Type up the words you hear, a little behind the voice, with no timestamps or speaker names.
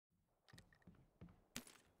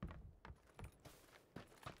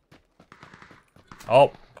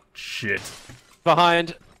Oh, shit.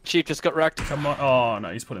 Behind. Chief just got wrecked. Come on. Oh,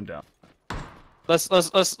 no, he's put him down. Let's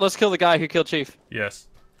kill the guy who killed Chief. Yes.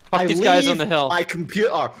 Fuck these guys on the hill. My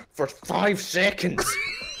computer for 5 seconds.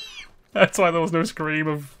 That's why there was no scream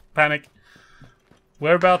of panic.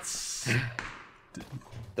 Whereabouts?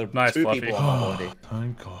 There are Nice, 2 Fluffy. people on my body.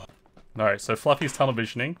 Thank God. Alright, so Fluffy's tunnel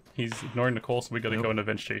visioning. He's ignoring the call, so we gotta go and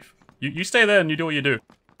avenge Chief. You stay there and you do what you do.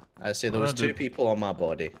 I say there was 2 people on my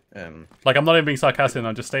body. Like, I'm not even being sarcastic,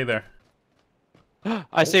 no, just stay there.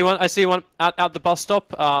 I see one out the bus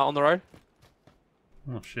stop on the road.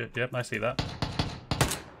 Oh shit, yep, I see that.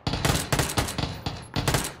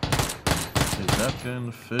 Hit that guy in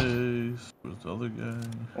the face. Where's the other guy?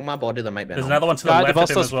 On my body there might be There's another one to the left bus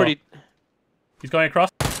of him as stop's well. pretty. He's going across.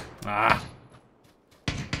 Ah.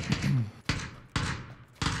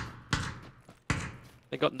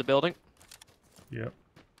 They got in the building. Yep.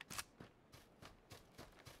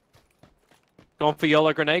 Going for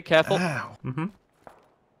yellow grenade. Careful. Ow. Mm-hmm.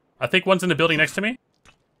 I think one's in the building next to me.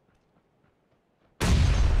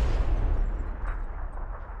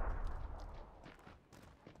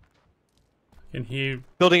 Can hear.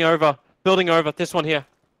 Building over. Building over. This one here.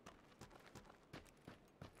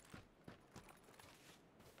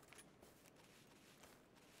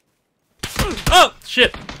 Oh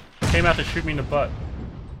shit! Came out to shoot me in the butt.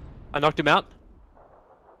 I knocked him out.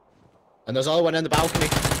 And there's another one in the balcony.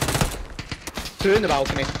 2 in the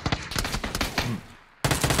balcony.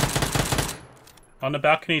 On the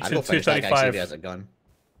balcony I to don't think that guy 235. has a gun.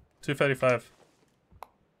 235.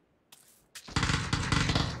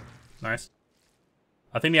 Nice.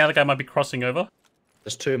 I think the other guy might be crossing over.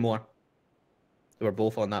 There's 2 more. They were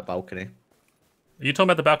both on that balcony. Are you talking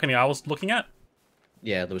about the balcony I was looking at?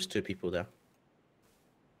 Yeah, there was 2 people there.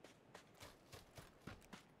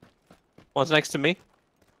 One's next to me.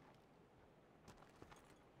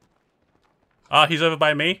 Ah, he's over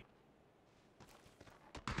by me.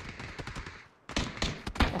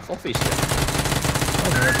 Oh, Fluffy's here.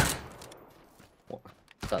 Oh, what?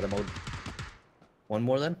 Is that them all? One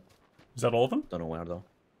more then? Is that all of them? Don't know where though.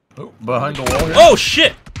 Oh, behind the wall here. Oh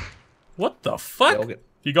shit! What the fuck? Okay.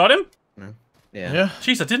 You got him? No. Yeah. Yeah.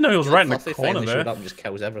 Jeez, I didn't know he was right in the Fluffy corner finally showed there. up and just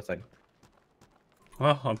kills everything.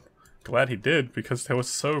 Well, I'm glad he did, because they were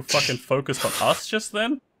so fucking focused on us just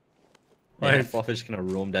then. Yeah, Like, Fluffy's kind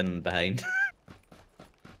of roamed in behind.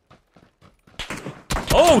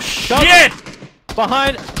 oh shit!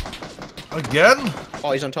 Behind. Again?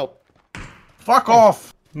 Oh, he's on top. Fuck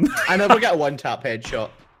off! I never get a 1-tap headshot.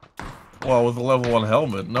 Well, with a level 1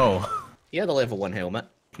 helmet, no. He had a level 1 helmet.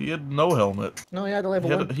 He had no helmet. No, he had a level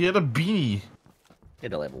 1. He had a beanie. He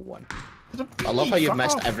had a level 1. I love how you've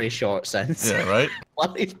missed every shot since. Yeah, right?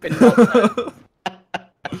 Fluffy's been knocked out.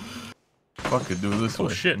 Fuck it, do it this Oh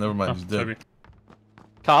way. shit. Never mind, he's dead. Toby.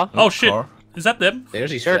 Car. Oh shit! Car. Is that them?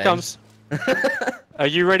 There's his Here it friends. comes. Are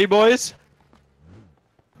you ready, boys?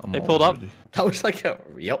 I'm They all pulled up. ready. That was like a...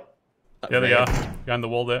 Yep. Yeah, they are. Behind the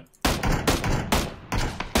wall there.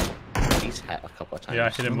 He's hit a couple of times. Yeah, I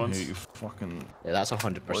hit him Hey, once. you fucking... Yeah, that's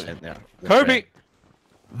 100% there. Kobe.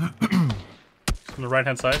 On the right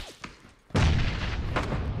hand side.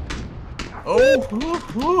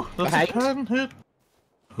 Oh! That's Behind. a pan hit.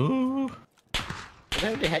 Ooh. How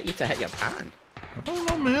did they hit you to hit your pan? I don't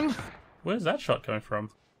know, man. Where's that shot coming from?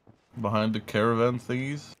 Behind the caravan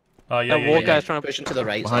thingies. Oh yeah, That yeah, wall yeah. guy's trying to Pushing to the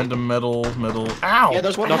right Behind side. the metal... Ow! Yeah,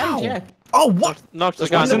 there's one behind, yeah. Oh, what? knock the There's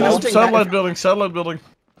guy one in the in the wall. building. Satellite building, satellite building.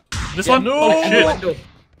 This Yeah, one? no. Oh In the shit! window.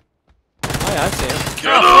 Oh yeah, I see him.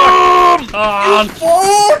 Get him!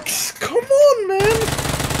 Oh, Fox! Come on, man!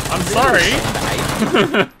 I'm sorry.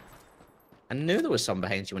 Behind. I knew there was some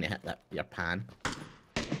behind you when you hit that your pan.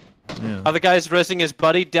 Yeah. Other guy's resing his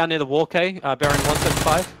buddy down near the wall, K, bearing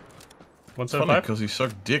 175. It's funny 175. because he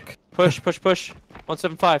sucked dick. Push, push, push.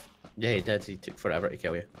 175. Yeah, he did. He took forever to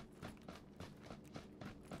kill you.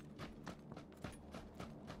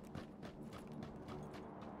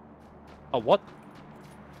 Oh, what?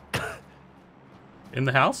 In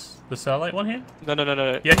the house? The satellite one here? No, no, no,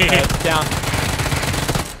 no. Yeah, yeah, Down.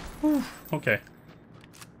 Okay.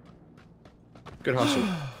 Good hustle.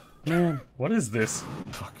 Man, what is this?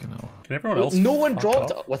 Fucking hell. Can everyone Well, else? no one fuck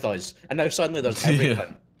dropped off? with us, and now suddenly there's Yeah.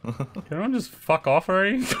 everything. Can everyone just fuck off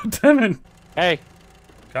already? God damn it. Hey,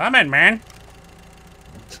 Come in, man.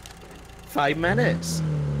 5 minutes.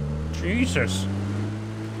 Jesus.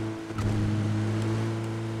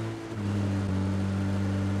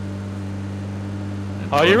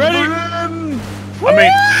 are you ready? I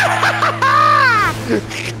mean,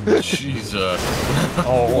 Jesus.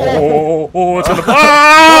 oh, it's gonna.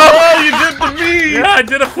 Ah! Oh, you did to me! Yeah, I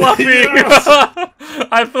did a fluffy.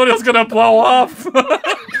 I thought it was gonna blow up.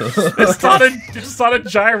 It started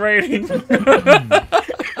gyrating.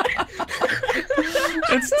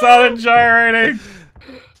 It started gyrating.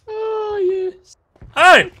 Oh yes.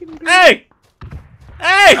 Hey! Hey!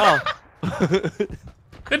 Hey! Oh.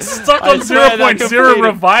 It's stuck I on swear that 0.0 completed.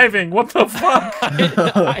 reviving. What the fuck?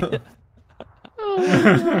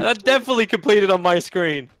 That definitely completed on my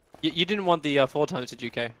screen. You didn't want the 4 times, did you,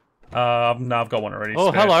 Kay? No, I've got one already. Oh,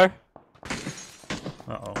 spare. hello.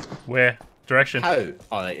 Uh-oh. Where? Direction. How?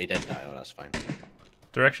 Oh, he did die. Oh, that's fine.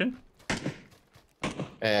 Direction?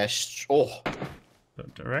 Oh.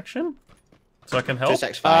 Direction? So I can help?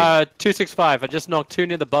 265. 265. I just knocked 2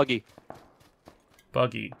 near the buggy.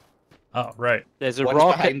 Buggy. Oh, right. There's a One's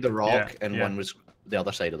rock. behind the rock, Yeah, and yeah. one was the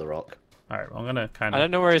other side of the rock. Alright, well, I'm gonna kind I of...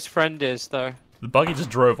 don't know where his friend is, though. The buggy just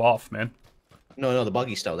drove off, man. No, the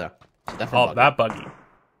buggy's still there. It's a different Oh, buggy. that buggy.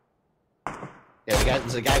 Yeah,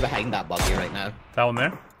 there's a guy behind that buggy right now. That one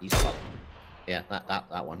there? He's up. Yeah,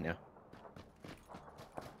 that one, yeah.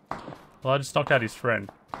 Well, I just knocked out his friend.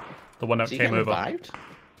 The one that Is he came getting over. revived?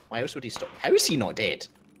 Why else would he stop? How is he not dead?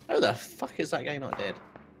 How the fuck is that guy not dead?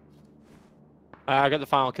 I got the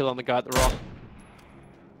final kill on the guy at the rock.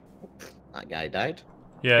 That guy died.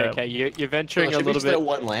 Yeah, Okay, you're venturing So a should we little still bit.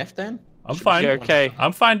 one left then? I'm Should we fine. still Yeah, one- okay.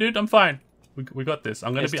 I'm fine, dude. I'm fine. We got this.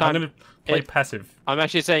 I'm It's gonna time- play it- passive. I'm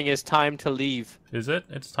actually saying it's time to leave. Is it?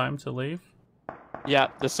 It's time to leave? Yeah,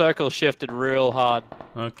 the circle shifted real hard.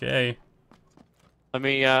 Okay. Let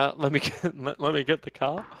me let me get the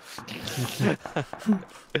car.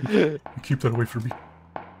 Keep that away from me.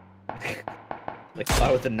 Like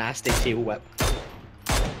car with a nasty tail whip.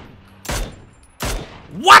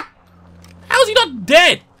 What? How's he not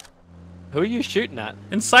dead? Who are you shooting at?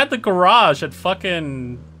 Inside the garage at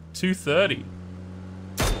fucking 2:30.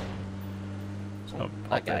 Oh, pop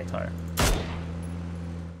That guy. that tire.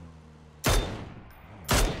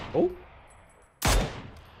 Oh.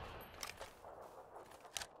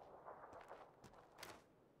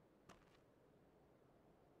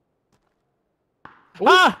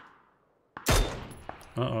 Ah!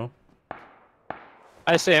 Uh-oh.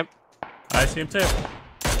 I see him. I see him too.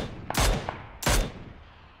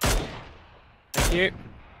 Thank you.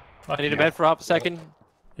 Fuck I need a you. med for half a second.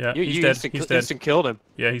 Yeah, You, he's you dead. instant, He's dead. instant killed him.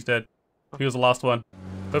 Yeah, he's dead. He was the last one.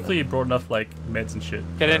 Hopefully he brought enough, like, meds and shit.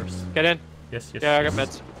 Get in. for us. Get in. Yes, yes. Yeah, I got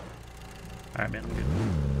yes. meds. Alright, man. I'm good.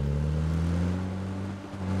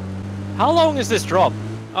 How long is this drop?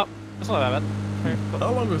 Oh, that's not that bad.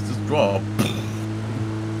 How long was this drop?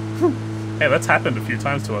 Hey, that's happened a few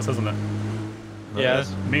times to us, hasn't it?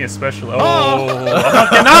 Yes. Me especially. Oh!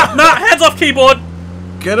 Nah! Hands off keyboard!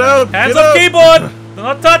 Get out! Hands get off out! keyboard! I'm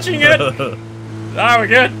not touching it! Ah, we're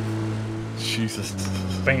good. Jesus.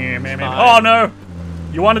 Bam, bam, bam. Fine. Oh no!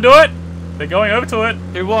 You want to do it? They're going over to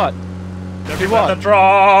it. Do what? They're what? about to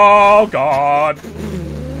draw. Oh god.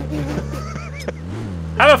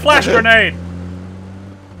 Have a flash grenade.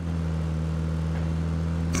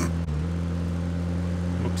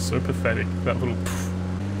 Looks so pathetic. That little.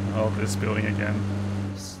 Oh, this building again.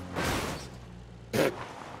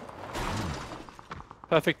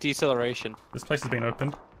 Perfect deceleration. This place has been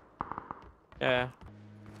opened. Yeah.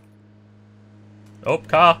 Oh,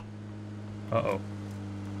 car. Uh-oh.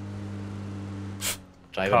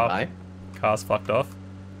 Driving Car. by. Car's fucked off.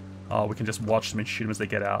 Oh, we can just watch them and shoot them as they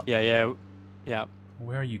get out. Yeah, yeah. Yeah.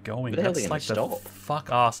 Where are you going? Where the hell are That's they like the gonna stop? fuck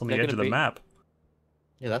ass on the They're edge of gonna the be- map.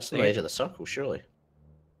 Yeah, that's the Yeah. edge of the circle, surely.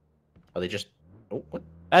 Are they just... Oh, what?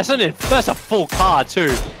 That's a full car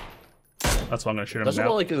too. That's why I'm gonna shoot him Doesn't now.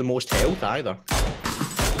 look like the most health either.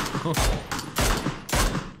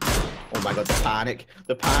 Oh my god, the panic.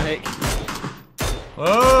 The panic.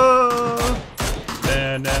 Ah!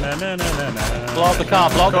 Na, na, na, na, na, na, na, Blow up the car,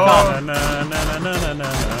 blow up the na, car. na, na, na, na, na,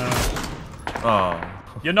 na, na. Oh.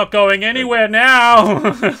 You're not going anywhere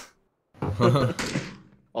now!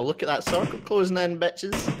 Oh, look at that circle closing in,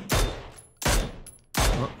 bitches.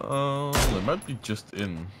 They might be just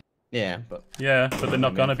in. Yeah, but... Yeah, but they're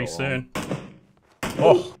not gonna be For a soon.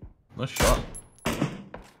 Oh! Nice shot.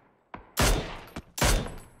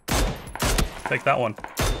 Take that one.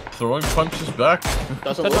 Throwing punches back. Doesn't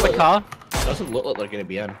That's look the like car. Doesn't look like they're gonna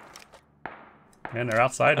be in. And they're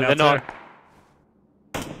outside And now they're too.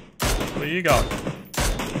 not. Where you going?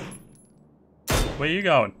 Where you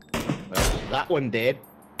going? Well, that one dead.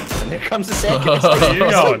 And there comes the second. It's Where like, you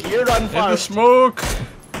it's going? like you run In the first. smoke!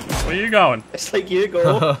 Where you going? It's like you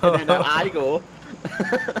go, and then now I go.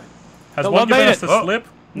 Has No one one given made us it. the Oh. slip?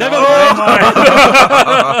 Never No, mind.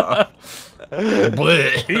 never mind.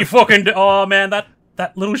 Bleh. He fucking. Oh man, that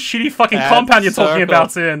little shitty fucking That compound you're talking circle.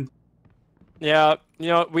 about's in. Yeah, you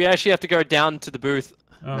know, we actually have to go down to the booth.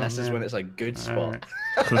 Oh, this is man. when it's a good spot.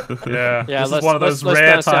 Yeah, Yeah, this is let's- one of those let's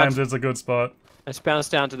rare bounce down. times it's a good spot. Let's bounce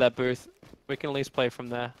down to that booth. We can at least play from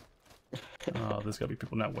there. Oh, there's gotta be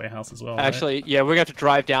people in that warehouse as well. right? Actually, yeah, we're gonna have to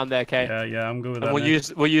drive down there, okay? Yeah, I'm good with And that. we'll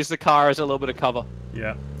man. use the car as a little bit of cover.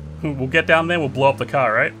 Yeah. We'll get down there, we'll blow up the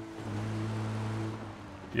car, right?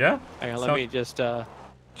 Yeah? Hang on, So- let me just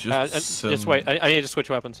Just wait. I need to switch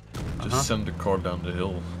weapons. Just send the car down the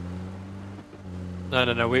hill.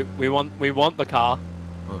 No. We want the car.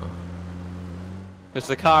 Uh, Because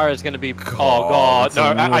the car is going to be. God, Oh god, it's no!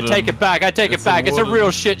 a I take it back. I take it it's a back. It's a wooden- real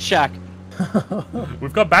shit shack.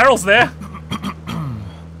 We've got barrels there!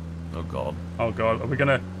 oh god. Oh god, are we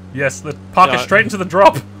gonna... Yes, let's park it No. straight into the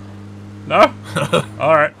drop! No?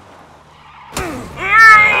 Alright.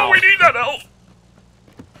 We need that help!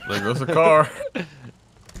 There goes the car.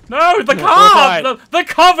 No, the We're car! fine. The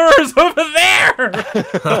cover is over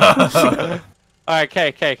there! Alright,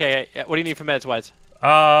 okay. Yeah, what do you need for meds, Wise?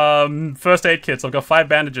 First aid kits. I've got 5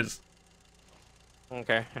 bandages.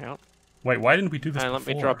 Okay, hang on. Wait, why didn't we do this And before?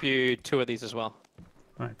 let me drop you 2 of these as well.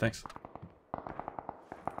 Alright, thanks.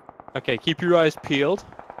 Okay, keep your eyes peeled.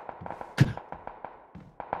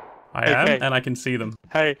 I am, Okay. and I can see them.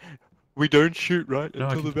 Hey, we don't shoot right No,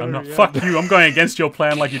 until the very I'm not. end. Fuck you, I'm going against your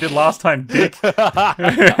plan like you did last time, dick. Fuck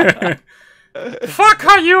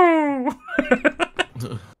are you!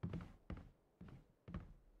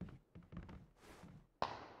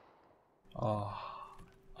 Oh,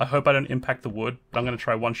 I hope I don't impact the wood, but I'm gonna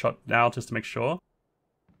try one shot now just to make sure.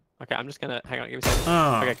 Okay, I'm just gonna hang on. Give me a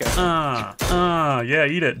second. Okay, go. Yeah,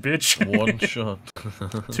 eat it, bitch. One shot.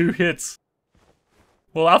 2 hits.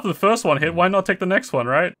 Well, after the first one hit, why not take the next one,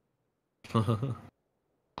 right? I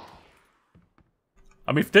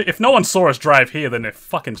mean, if no one saw us drive here, then they're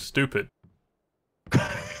fucking stupid.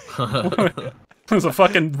 There's a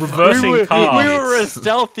fucking reversing car. We were a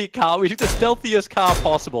stealthy car. We took the stealthiest car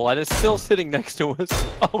possible, and it's still sitting next to us.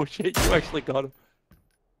 Oh shit! You actually got him.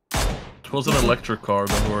 It was an electric car,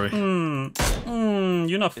 don't worry.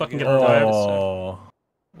 You're not fucking gonna die. Oh.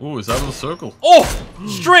 Ooh, is that in the circle? Oh!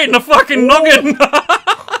 Straight in the fucking noggin!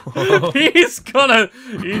 He's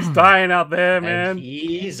dying out there, man. And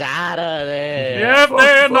he's out of there. Yep,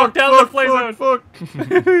 there, knocked down the play zone. Fuck.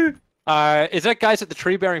 Is that guys at the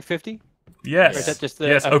tree bearing 50? Yes. Or is that just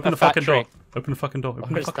Yes, a open the fat fucking tree? door. Open the fucking door. Open Or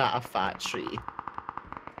the is fucking... that a fat tree?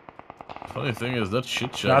 Funny thing is, that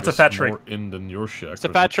shit shack No, it's a is fat tree. more in than your shack. It's a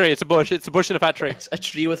fat tree. It's a bush. It's a bush and a fat tree. It's a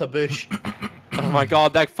tree with a bush. Oh my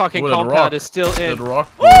god, that fucking Ooh, that compound rock. is still in. That rock,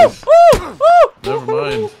 Woo! boys. Woo! Woo! Never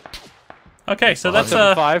mind. Okay, so that's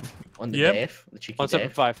 175. On the Yep. deaf. The cheeky deaf.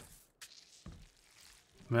 175.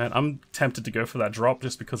 Man, I'm tempted to go for that drop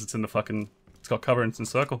just because it's in the fucking... It's got cover and it's in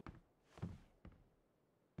circle.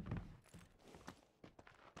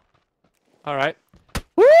 Alright.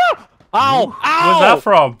 Woo! Ow! Ow! Where's that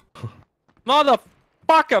from?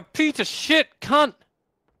 Motherfucker, piece of shit, cunt!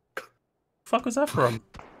 Fuck was that from?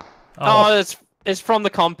 Oh, it's from the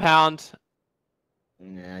compound.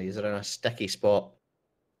 Yeah, he's in a sticky spot.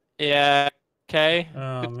 Yeah. Okay.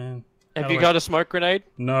 Oh man. How Have do you I- got a smoke grenade?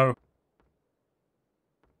 No.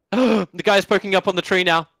 The guy's poking up on the tree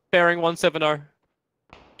now. Bearing 170.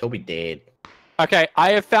 Toby dead. Okay,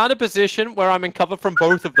 I have found a position where I'm in cover from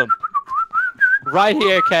both of them. Right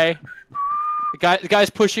here, okay. The guy's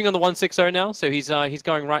pushing on the 160 now, so he's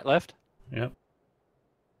going right left. Yep. Do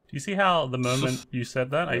you see how the moment you said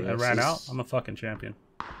that, I This ran is- out? I'm a fucking champion.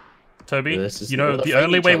 Toby, This is you know, the the fighting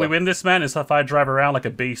only each way we other. win this, man, is if I drive around like a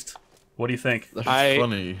beast. What do you think? I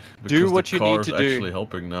Funny. do Because what the you need car's to do. actually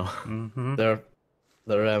helping now. Mm-hmm. They're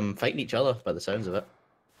fighting each other by the sounds of it.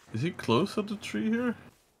 Is he close to the tree here?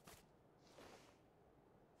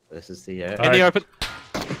 This is the in Alright. the open.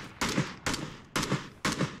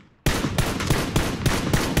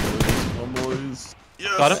 Come on, boys.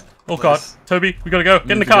 Yes. Got it? Oh god, Nice. Toby, we gotta go.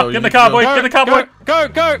 Get in the need to car. go, Get in you the need to car, go. boy. Go, Get in the car, boy.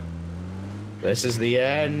 Go! This is the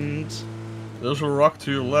end. There's a rock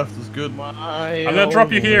to your left. It's good. I'm gonna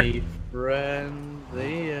drop you here. Friend, the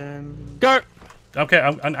end. Go! Okay,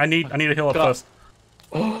 I need a heal up Go. first.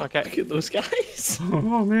 Oh, Okay. look at those guys.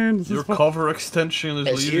 Oh man, this Your is cover extension is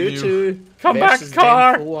It's leading you two. Come back, versus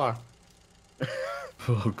car. them four.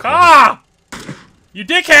 Oh, God. Ah! You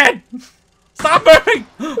dickhead! Stop moving!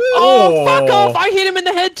 Oh, fuck off! I hit him in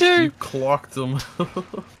the head You too! clocked him.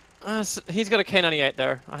 He's got a K98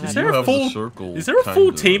 there. I Is had- there You a have full- the circle. Is there a full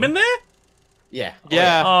kinda. team in there? Yeah.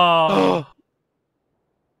 Yeah. Oh.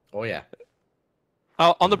 Oh yeah.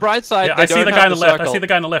 Oh, on the bright side, Yeah, they I see don't the have guy on the left. I circle. see the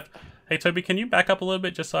guy on the left. Hey, Toby, can you back up a little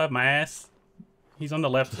bit just so I have my ass? He's on the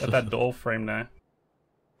left at that door frame there.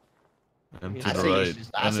 And to I the say you right. should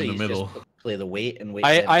just, I And say in you the should middle. just play the wait and wait.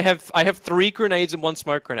 I have 3 grenades and 1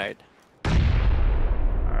 smoke grenade.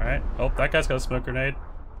 Alright. Oh, that guy's got a smoke grenade.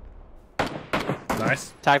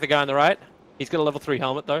 Nice. Tag the guy on the right. He's got a level 3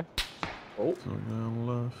 helmet though. Oh. So down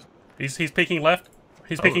left. He's peeking left.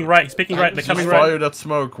 He's peeking right. He's peeking right. They're Just coming fire right. that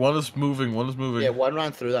smoke. One is moving. One is moving. Yeah, one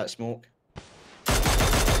ran through that smoke.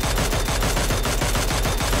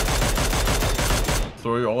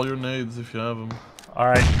 Throw all your nades if you have them.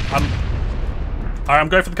 Alright. I'm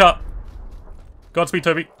going for the cut. Godspeed,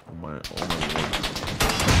 Toby. Oh my word.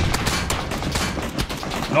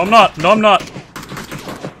 No, I'm not. No, I'm not.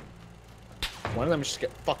 One of them just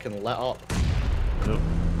get fucking lit up. Yep.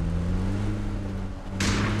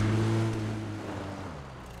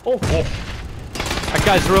 Oh, That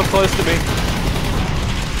guy's real close to me.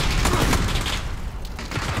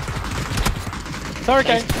 Sorry,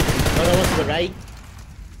 Kay. Another one to the right.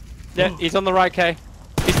 Yeah, he's on the right, Kay.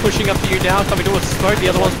 He's pushing up to you now, coming towards the smoke. The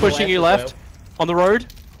other one's pushing you left. On the road.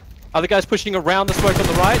 Other guy's pushing around the smoke on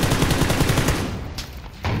the right.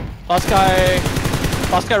 Last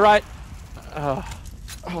guy right.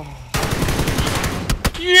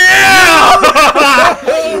 Yeah!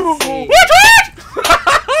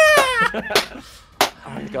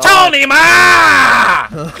 Tony Ma!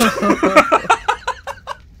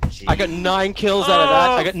 I got 9 kills out of that.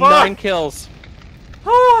 I got fuck. 9 kills.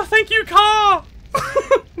 Oh, thank you, Car!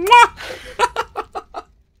 Mwah!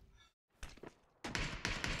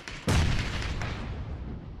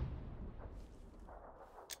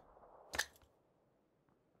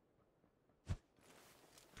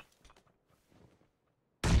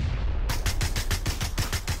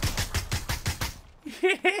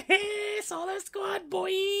 Solo squad, boy!